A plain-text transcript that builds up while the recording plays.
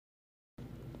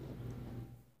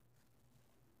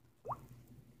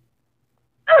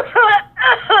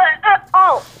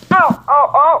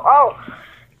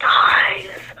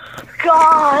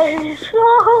guys.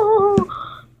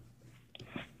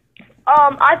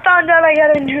 I found out I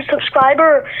got a new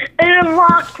subscriber and it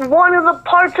unlocked one of the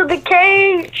parts of the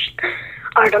cage.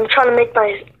 Alright, I'm trying to make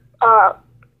my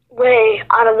way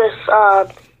out of this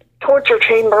torture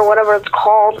chamber, whatever it's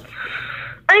called.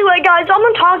 Anyway, guys, I'm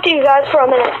gonna talk to you guys for a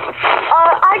minute.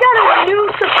 I got a new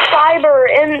subscriber,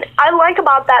 and I like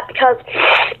about that because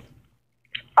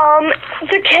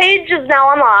the cage is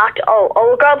now unlocked.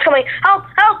 Oh, God's coming! Help!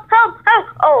 Help! Help! Help!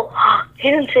 Oh, he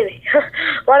didn't see me.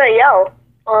 Why'd I yell?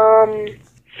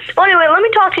 Well, anyway, let me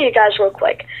talk to you guys real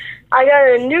quick. I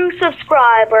got a new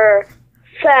subscriber.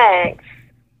 Thanks.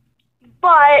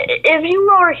 But if you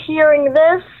are hearing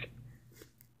this,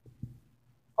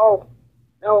 oh.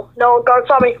 No, guard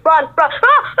saw me. Run! No! Pause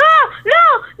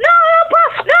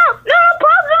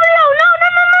the video!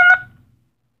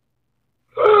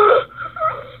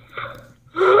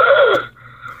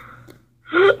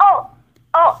 No!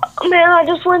 Oh, man, I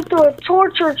just went through a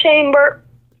torture chamber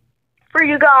for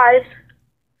you guys.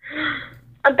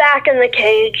 I'm back in the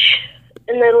cage,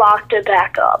 and they locked it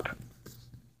back up.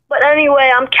 But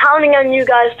anyway, I'm counting on you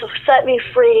guys to set me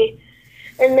free,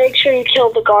 and make sure you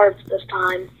kill the guards this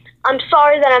time. I'm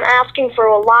sorry that I'm asking for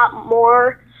a lot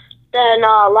more than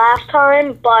last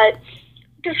time, but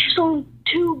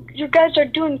you guys are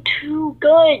doing too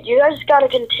good. You guys got to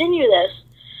continue this.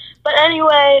 But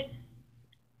anyway,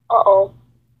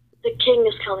 the king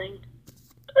is coming.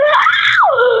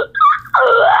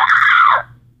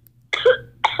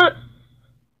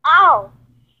 Ow!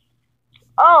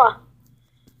 Oh,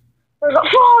 there's a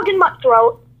frog in my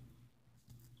throat.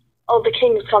 Oh, the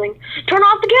king is coming. Turn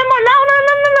off the camera. No.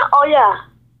 Oh, yeah.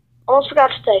 Almost forgot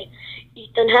to say.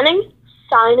 Ethan Henning,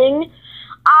 signing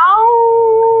out.